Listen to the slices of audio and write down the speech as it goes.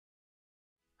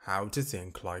How to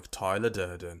Think Like Tyler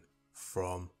Durden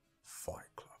from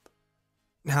Fight Club.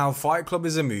 Now, Fight Club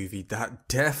is a movie that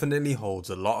definitely holds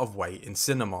a lot of weight in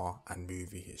cinema and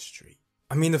movie history.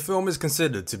 I mean, the film is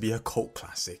considered to be a cult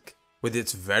classic, with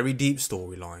its very deep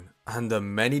storyline and the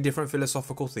many different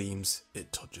philosophical themes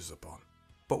it touches upon.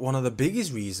 But one of the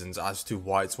biggest reasons as to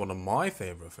why it's one of my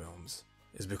favourite films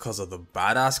is because of the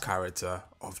badass character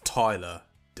of Tyler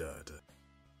Durden.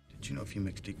 Did you know if you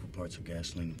mixed equal parts of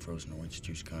gasoline and frozen orange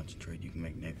juice concentrate, you can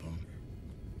make napalm?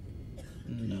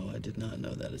 No, I did not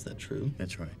know that. Is that true?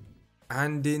 That's right.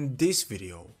 And in this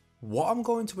video, what I'm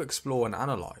going to explore and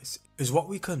analyse is what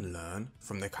we can learn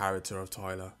from the character of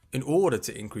Tyler in order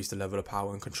to increase the level of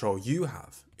power and control you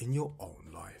have in your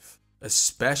own life,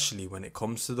 especially when it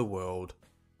comes to the world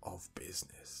of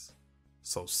business.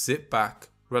 So sit back,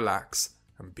 relax,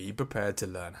 and be prepared to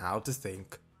learn how to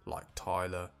think like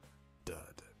Tyler Durden.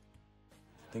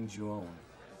 Things you own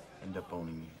end up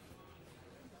owning you.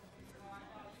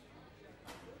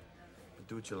 But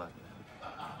do what you like,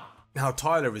 man. Now,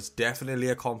 Tyler is definitely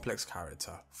a complex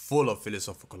character, full of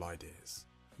philosophical ideas,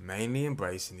 mainly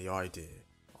embracing the idea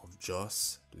of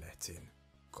just letting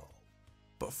go.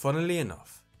 But funnily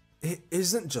enough, it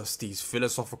isn't just these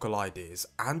philosophical ideas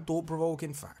and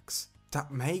thought-provoking facts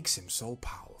that makes him so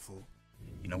powerful.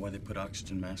 You know why they put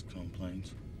oxygen masks on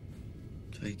planes?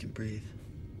 So you can breathe.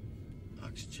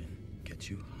 Oxygen gets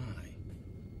you high.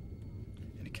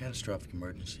 In a catastrophic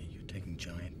emergency, you're taking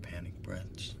giant panic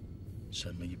breaths.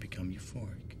 Suddenly you become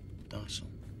euphoric, docile.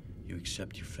 You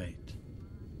accept your fate.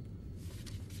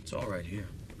 It's all right here.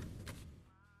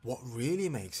 What really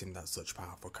makes him that such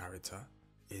powerful character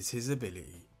is his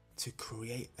ability to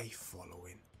create a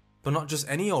following. But not just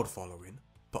any old following,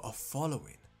 but a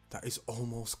following that is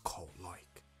almost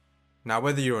cult-like. Now,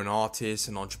 whether you're an artist,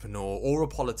 an entrepreneur, or a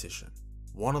politician,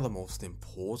 one of the most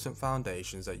important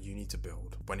foundations that you need to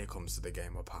build when it comes to the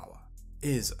game of power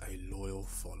is a loyal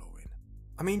following.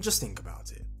 I mean, just think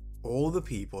about it. All the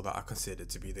people that are considered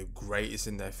to be the greatest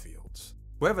in their fields,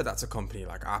 whether that's a company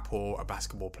like Apple, a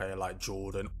basketball player like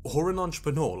Jordan, or an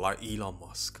entrepreneur like Elon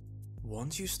Musk,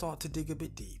 once you start to dig a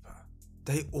bit deeper,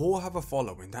 they all have a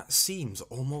following that seems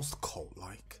almost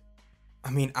cult-like. I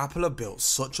mean, Apple have built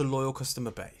such a loyal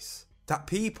customer base that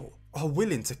people are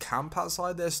willing to camp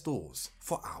outside their stores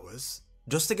for hours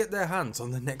just to get their hands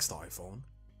on the next iPhone.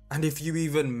 And if you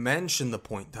even mention the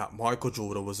point that Michael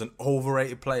Jordan was an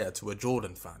overrated player to a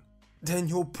Jordan fan, then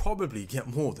you'll probably get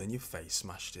more than your face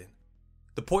smashed in.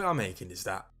 The point I'm making is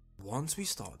that once we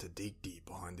start to dig deep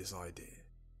behind this idea,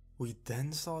 we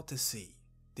then start to see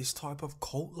this type of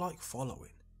cult-like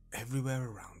following everywhere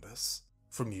around us,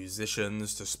 from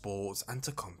musicians to sports and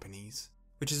to companies,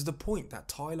 which is the point that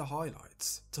Tyler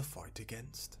highlights to fight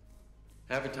against.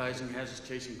 Advertising has us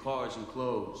chasing cars and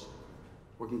clothes,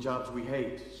 working jobs we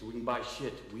hate so we can buy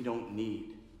shit we don't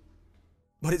need.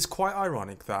 But it's quite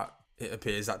ironic that it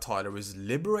appears that Tyler is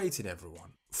liberating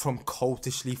everyone from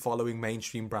cultishly following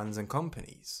mainstream brands and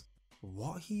companies.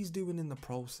 What he's doing in the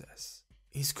process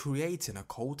is creating a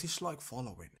cultish-like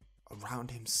following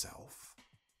around himself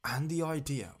and the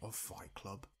idea of Fight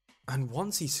Club. And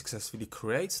once he successfully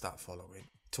creates that following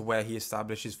to where he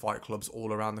establishes fight clubs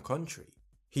all around the country,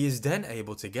 he is then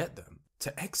able to get them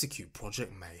to execute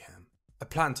Project Mayhem, a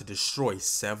plan to destroy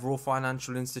several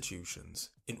financial institutions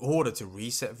in order to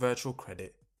reset virtual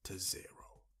credit to zero.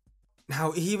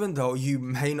 Now, even though you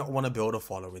may not want to build a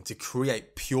following to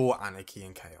create pure anarchy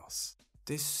and chaos,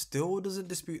 this still doesn't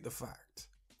dispute the fact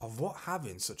of what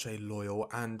having such a loyal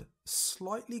and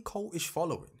slightly cultish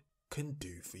following can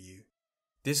do for you.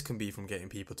 This can be from getting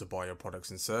people to buy your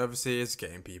products and services,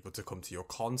 getting people to come to your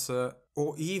concert,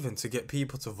 or even to get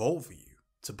people to vote for you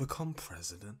to become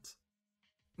president.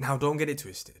 Now, don't get it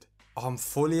twisted. I'm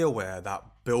fully aware that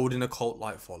building a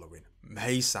cult-like following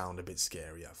may sound a bit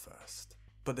scary at first,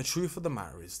 but the truth of the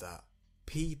matter is that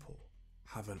people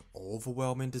have an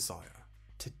overwhelming desire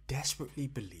to desperately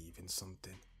believe in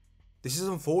something. This is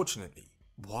unfortunately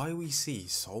why we see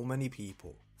so many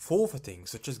people fall for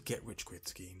things such as get-rich-quick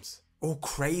schemes or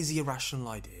crazy irrational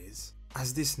ideas,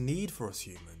 as this need for us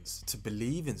humans to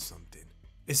believe in something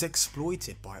is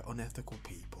exploited by unethical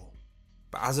people.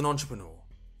 But as an entrepreneur,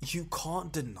 you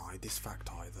can't deny this fact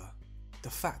either.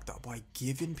 The fact that by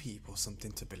giving people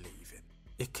something to believe in,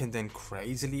 it can then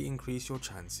crazily increase your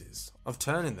chances of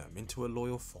turning them into a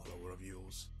loyal follower of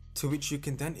yours, to which you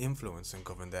can then influence and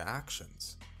govern their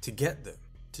actions to get them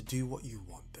to do what you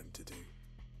want them to do.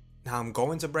 Now, I'm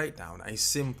going to break down a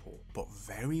simple but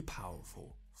very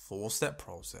powerful 4-step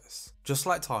process, just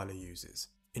like Tyler uses,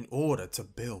 in order to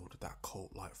build that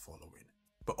cult-like following.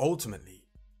 But ultimately,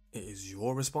 it is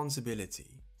your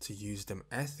responsibility to use them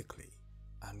ethically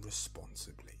and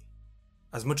responsibly.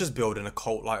 As much as building a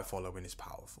cult-like following is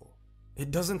powerful,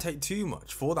 it doesn't take too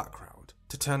much for that crowd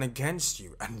to turn against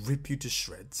you and rip you to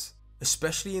shreds,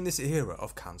 especially in this era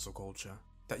of cancel culture,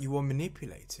 that you are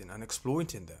manipulating and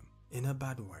exploiting them in a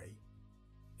bad way.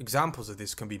 Examples of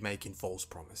this can be making false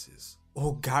promises,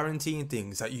 or guaranteeing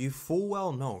things that you full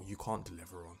well know you can't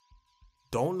deliver on.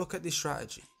 Don't look at this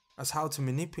strategy as how to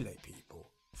manipulate people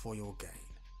for your gain,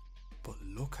 but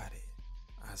look at it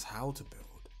as how to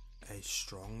build a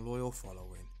strong, loyal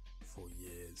following for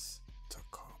years to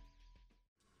come.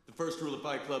 The first rule of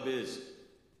Fight Club is,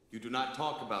 you do not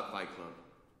talk about Fight Club.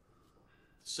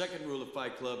 The second rule of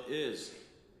Fight Club is,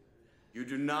 you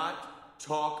do not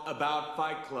talk about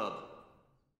Fight Club.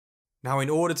 Now, in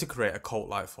order to create a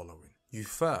cult-like following, you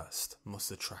first must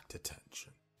attract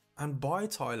attention. And by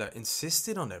Tyler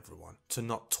insisting on everyone to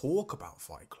not talk about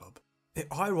Fight Club, it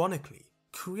ironically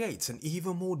creates an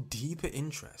even more deeper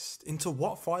interest into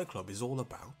what Fight Club is all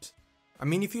about. I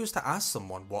mean, if you was to ask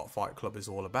someone what Fight Club is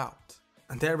all about,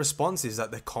 and their response is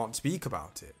that they can't speak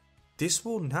about it, this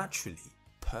will naturally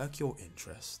perk your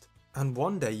interest, and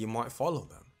one day you might follow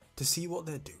them to see what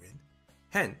they're doing.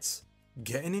 Hence,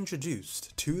 getting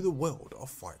introduced to the world of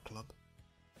Fight Club.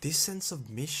 This sense of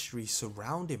mystery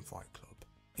surrounding Fight Club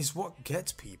is what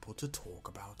gets people to talk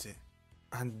about it.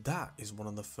 And that is one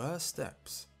of the first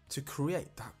steps to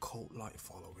create that cult-like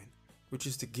following, which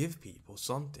is to give people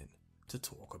something to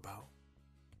talk about.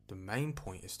 The main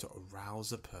point is to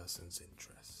arouse a person's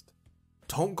interest.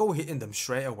 Don't go hitting them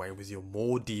straight away with your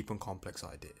more deep and complex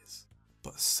ideas,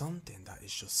 but something that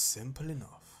is just simple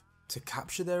enough to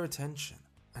capture their attention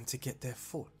and to get their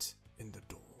foot in the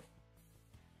door.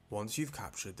 Once you've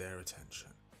captured their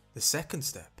attention, the second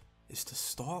step is to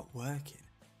start working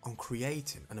on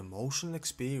creating an emotional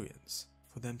experience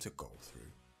for them to go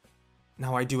through.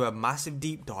 Now, I do a massive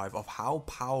deep dive of how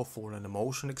powerful an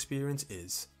emotional experience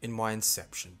is in my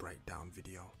Inception breakdown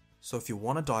video. So if you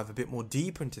want to dive a bit more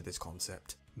deeper into this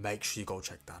concept, make sure you go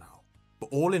check that out. But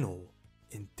all in all,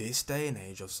 in this day and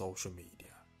age of social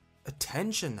media,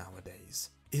 attention nowadays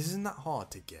isn't that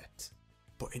hard to get.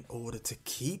 But in order to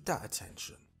keep that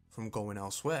attention from going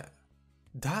elsewhere,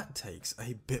 that takes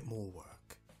a bit more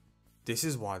work. This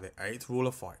is why the 8th rule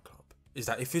of Fight Club is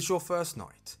that if it's your first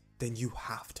night, then you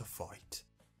have to fight.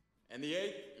 And the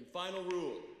 8th and final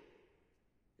rule,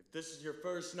 if this is your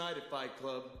first night at Fight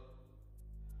Club,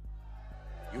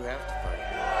 you have to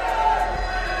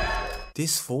fight.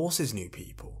 This forces new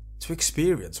people to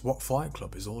experience what Fight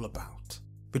Club is all about,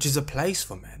 which is a place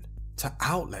for men to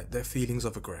outlet their feelings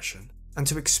of aggression and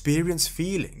to experience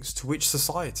feelings to which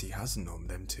society has numbed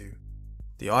them to.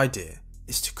 The idea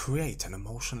is to create an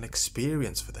emotional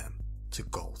experience for them to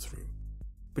go through,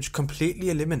 which completely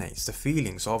eliminates the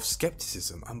feelings of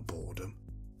skepticism and boredom.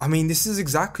 I mean, this is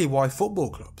exactly why football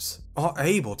clubs are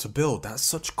able to build that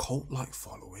such cult-like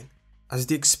following, as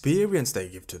the experience they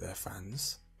give to their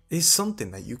fans is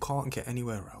something that you can't get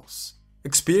anywhere else.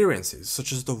 Experiences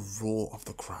such as the roar of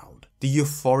the crowd, the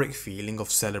euphoric feeling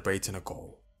of celebrating a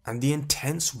goal, and the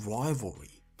intense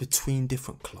rivalry between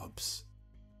different clubs.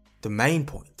 The main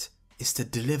point is to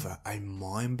deliver a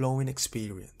mind-blowing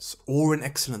experience or an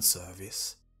excellent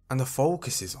service, and the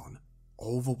focus is on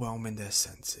overwhelming their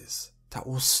senses that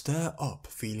will stir up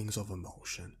feelings of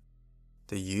emotion.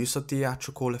 The use of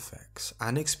theatrical effects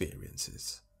and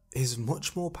experiences is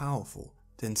much more powerful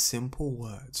than simple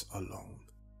words alone,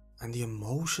 and the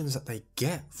emotions that they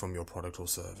get from your product or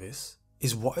service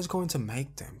is what is going to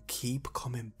make them keep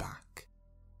coming back.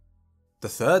 The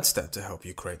third step to help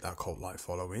you create that cult-like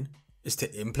following is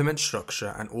to implement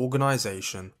structure and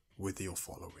organization with your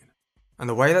following. And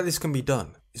the way that this can be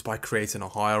done is by creating a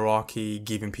hierarchy,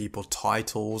 giving people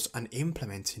titles, and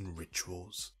implementing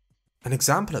rituals. An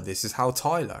example of this is how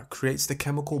Tyler creates the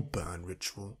chemical burn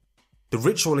ritual. The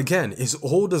ritual again is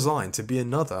all designed to be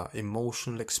another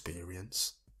emotional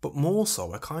experience, but more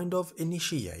so a kind of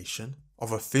initiation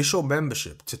of official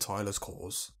membership to Tyler's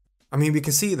cause. I mean, we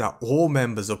can see that all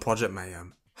members of Project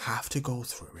Mayhem have to go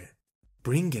through it,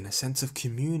 bringing a sense of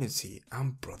community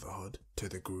and brotherhood to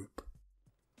the group.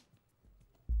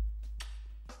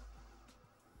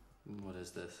 What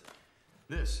is this?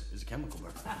 This is a chemical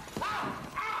burn.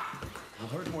 Will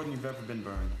hurt more than you've ever been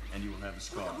burned, and you will have a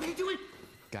scar. What are you doing?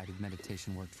 Guided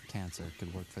meditation worked for cancer,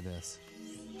 could work for this.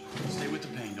 Stay with the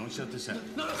pain. Don't shut this out.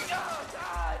 No,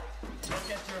 God!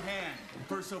 Look at your hand. The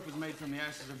first soap was made from the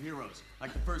ashes of heroes,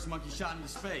 like the first monkey shot into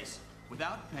space.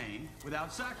 Without pain,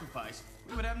 without sacrifice,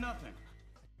 we would have nothing.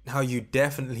 Now, you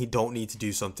definitely don't need to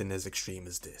do something as extreme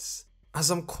as this, as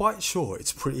I'm quite sure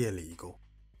it's pretty illegal.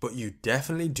 But you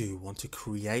definitely do want to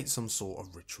create some sort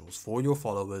of rituals for your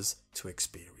followers to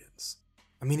experience.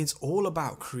 I mean, it's all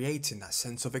about creating that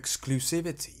sense of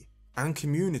exclusivity and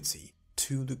community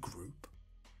to the group.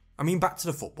 I mean, back to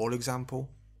the football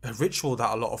example, a ritual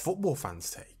that a lot of football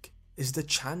fans take is the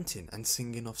chanting and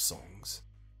singing of songs,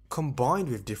 combined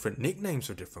with different nicknames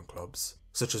for different clubs,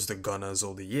 such as the Gunners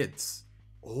or the Yids,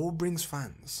 all brings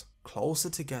fans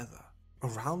closer together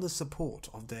around the support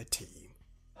of their team.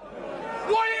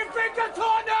 What do you think of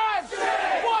Tottenham?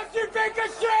 Shit! What do you think of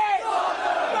shit?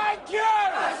 Tottenham! Thank you!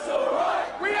 That's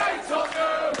alright! We ain't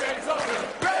Tottenham! We ain't Tottenham!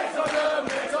 We ain't Tottenham!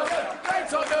 We ain't Tottenham! We ain't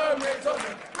Tottenham! We ain't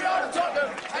Tottenham! We are the Tottenham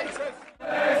haters!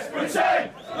 Let's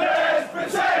pretend! Let's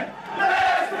pretend!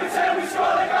 Let's pretend we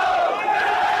score the goal!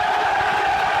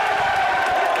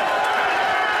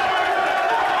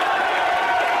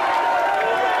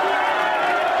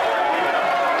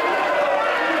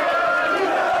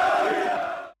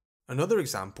 Another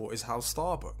example is how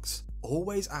Starbucks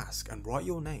always ask and write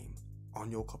your name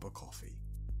on your cup of coffee.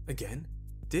 Again,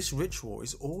 this ritual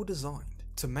is all designed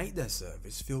to make their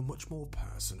service feel much more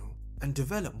personal and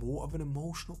develop more of an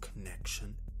emotional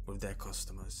connection with their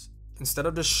customers. Instead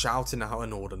of just shouting out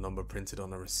an order number printed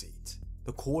on a receipt,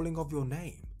 the calling of your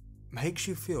name makes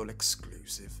you feel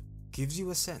exclusive, gives you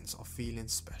a sense of feeling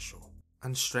special,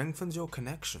 and strengthens your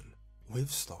connection with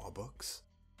Starbucks.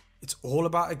 It's all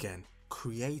about, again,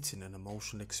 creating an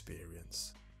emotional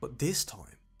experience, but this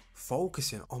time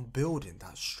focusing on building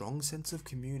that strong sense of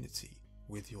community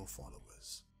with your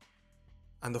followers.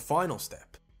 And the final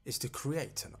step is to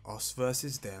create an us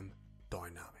versus them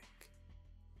dynamic.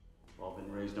 We've all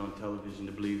been raised on television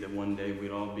to believe that one day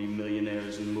we'd all be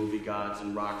millionaires and movie gods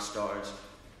and rock stars,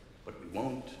 but we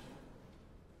won't.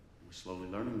 We're slowly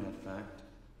learning that fact.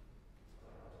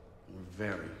 And we're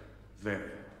very,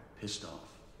 very pissed off.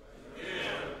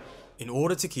 In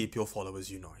order to keep your followers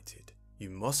united,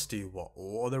 you must do what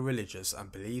all other religious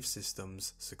and belief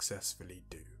systems successfully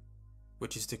do,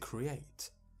 which is to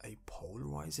create a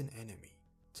polarizing enemy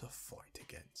to fight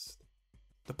against.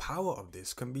 The power of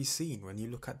this can be seen when you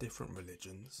look at different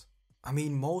religions. I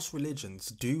mean, most religions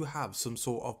do have some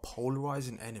sort of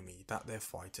polarizing enemy that they're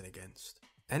fighting against.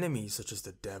 Enemies such as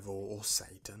the devil or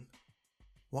Satan.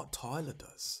 What Tyler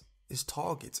does is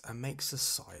targets and makes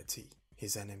society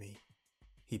his enemy.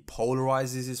 He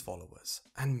polarizes his followers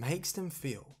and makes them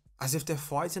feel as if they're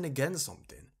fighting against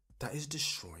something that is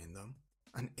destroying them,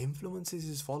 and influences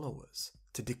his followers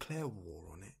to declare war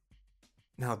on it.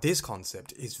 Now, this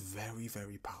concept is very,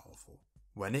 very powerful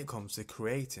when it comes to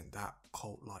creating that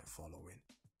cult-like following.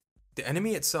 The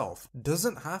enemy itself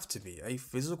doesn't have to be a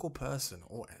physical person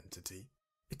or entity.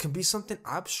 It can be something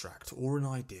abstract or an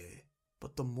idea,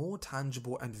 but the more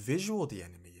tangible and visual the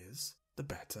enemy is, the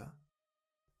better.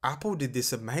 Apple did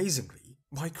this amazingly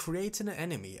by creating an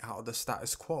enemy out of the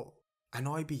status quo, an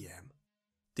IBM.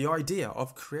 The idea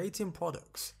of creating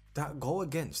products that go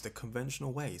against the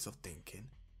conventional ways of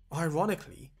thinking.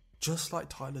 Ironically, just like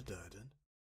Tyler Durden.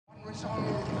 One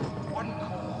resolve, one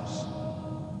cause.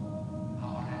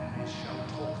 Our enemies shall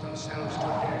talk themselves to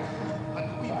death,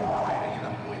 and we will bury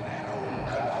them with their own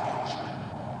confusion.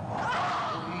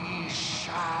 We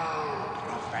shall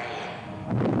prevail.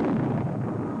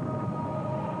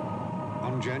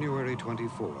 On January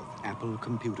 24th, Apple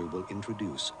Computer will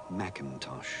introduce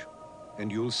Macintosh. And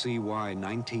you'll see why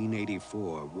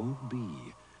 1984 won't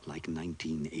be like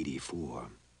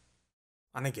 1984.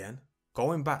 And again,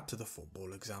 going back to the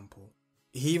football example,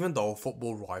 even though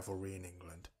football rivalry in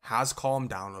England has calmed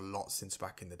down a lot since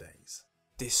back in the days,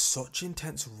 this such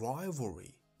intense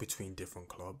rivalry between different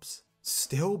clubs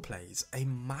still plays a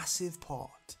massive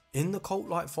part in the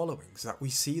cult-like followings that we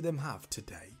see them have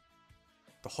today.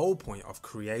 The whole point of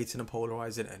creating a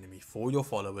polarizing enemy for your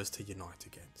followers to unite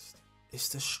against is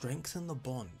to strengthen the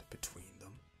bond between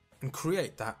them and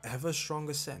create that ever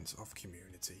stronger sense of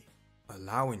community,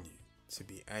 allowing you to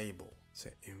be able to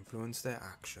influence their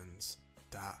actions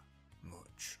that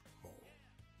much more,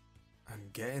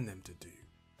 and getting them to do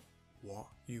what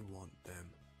you want them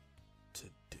to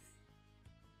do.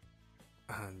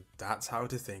 And that's how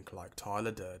to think like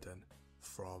Tyler Durden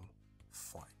from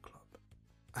Fight Club.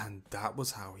 And that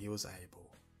was how he was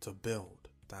able to build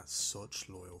that such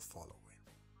loyal following,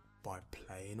 by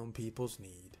playing on people's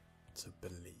need to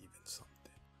believe in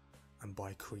something, and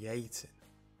by creating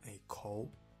a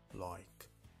cult-like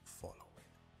following.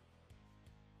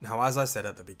 Now, as I said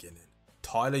at the beginning,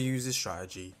 Tyler uses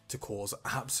strategy to cause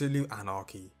absolute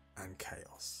anarchy and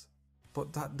chaos.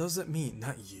 But that doesn't mean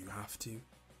that you have to.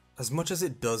 As much as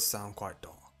it does sound quite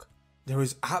dark, there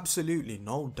is absolutely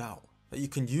no doubt that you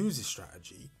can use this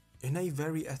strategy in a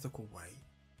very ethical way.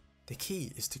 The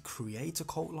key is to create a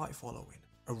cult-like following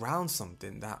around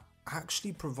something that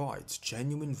actually provides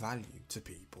genuine value to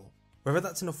people, whether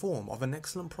that's in the form of an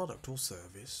excellent product or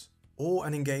service, or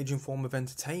an engaging form of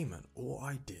entertainment or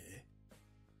idea,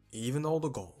 even though the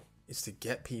goal is to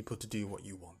get people to do what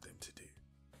you want them to do.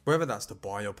 Whether that's to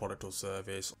buy your product or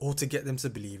service, or to get them to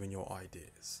believe in your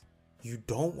ideas, you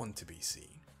don't want to be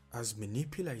seen as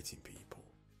manipulating people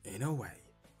in a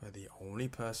way where the only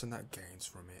person that gains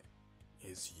from it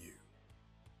is you.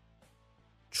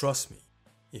 Trust me,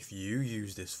 if you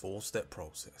use this 4-step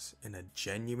process in a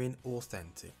genuine,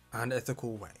 authentic, and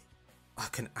ethical way, I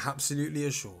can absolutely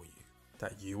assure you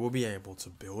that you will be able to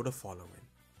build a following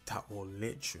that will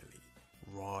literally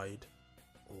ride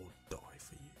or die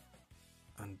for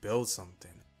you, and build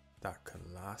something that can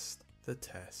last the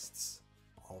tests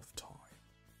of time.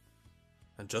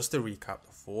 And just to recap,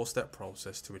 the 4-step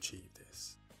process to achieve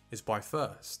this is by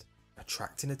first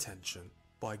attracting attention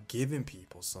by giving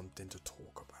people something to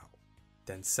talk about.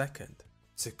 Then second,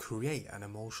 to create an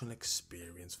emotional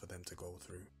experience for them to go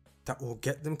through that will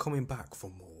get them coming back for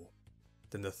more.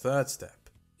 Then the third step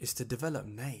is to develop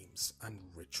names and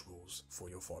rituals for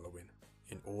your following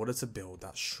in order to build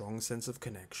that strong sense of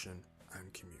connection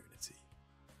and community.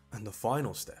 And the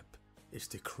final step is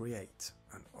to create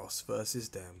an us versus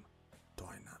them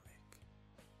dynamic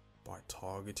by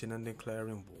targeting and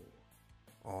declaring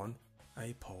war on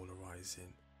a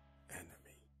polarizing enemy.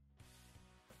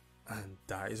 And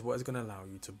that is what is going to allow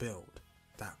you to build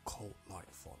that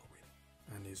cult-like following,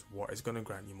 and is what is going to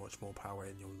grant you much more power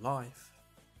in your life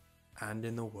and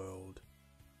in the world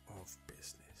of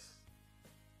business.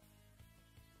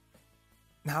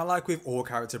 Now, like with all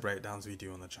character breakdowns we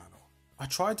do on the channel, I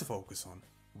try to focus on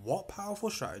what powerful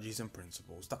strategies and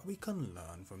principles that we can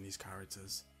learn from these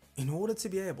characters in order to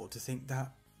be able to think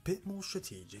that bit more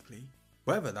strategically,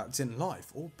 whether that's in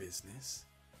life or business.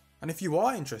 And if you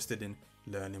are interested in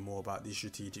learning more about these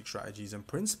strategic strategies and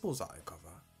principles that I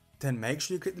cover, then make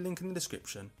sure you click the link in the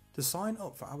description to sign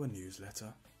up for our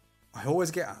newsletter. I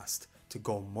always get asked to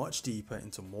go much deeper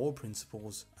into more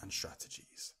principles and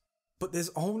strategies, but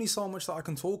there's only so much that I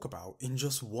can talk about in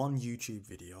just one YouTube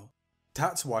video.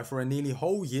 That's why for a nearly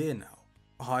whole year now,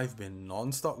 I've been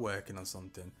non-stop working on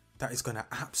something that is going to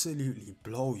absolutely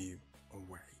blow you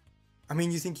away. I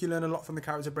mean, you think you learn a lot from the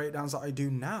character breakdowns that I do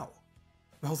now?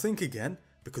 Well, think again,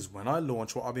 because when I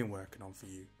launch what I've been working on for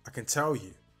you, I can tell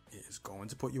you it is going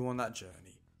to put you on that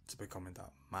journey to becoming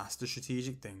that master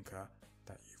strategic thinker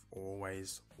that you've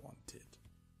always wanted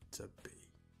to be.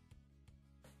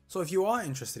 So if you are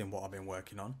interested in what I've been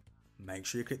working on, make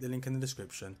sure you click the link in the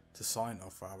description to sign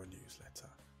up for our newsletter,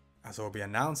 as I'll be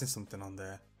announcing something on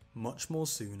there much more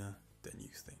sooner than you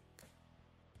think.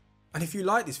 And if you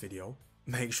like this video,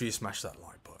 make sure you smash that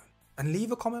like button and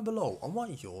leave a comment below on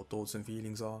what your thoughts and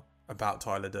feelings are about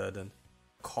Tyler Durden.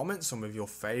 Comment some of your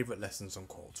favourite lessons and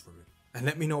quotes from him, and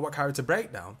let me know what character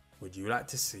breakdown would you like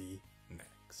to see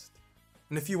next.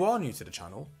 And if you are new to the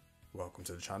channel, welcome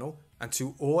to the channel, and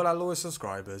to all our loyal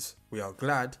subscribers, we are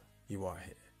glad you are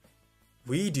here.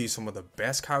 We do some of the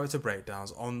best character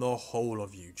breakdowns on the whole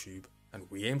of YouTube, and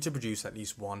we aim to produce at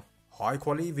least one high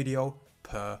quality video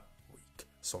per week,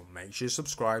 so make sure you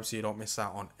subscribe so you don't miss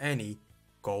out on any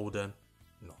golden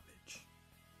knowledge.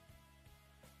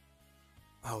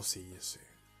 I'll see you soon.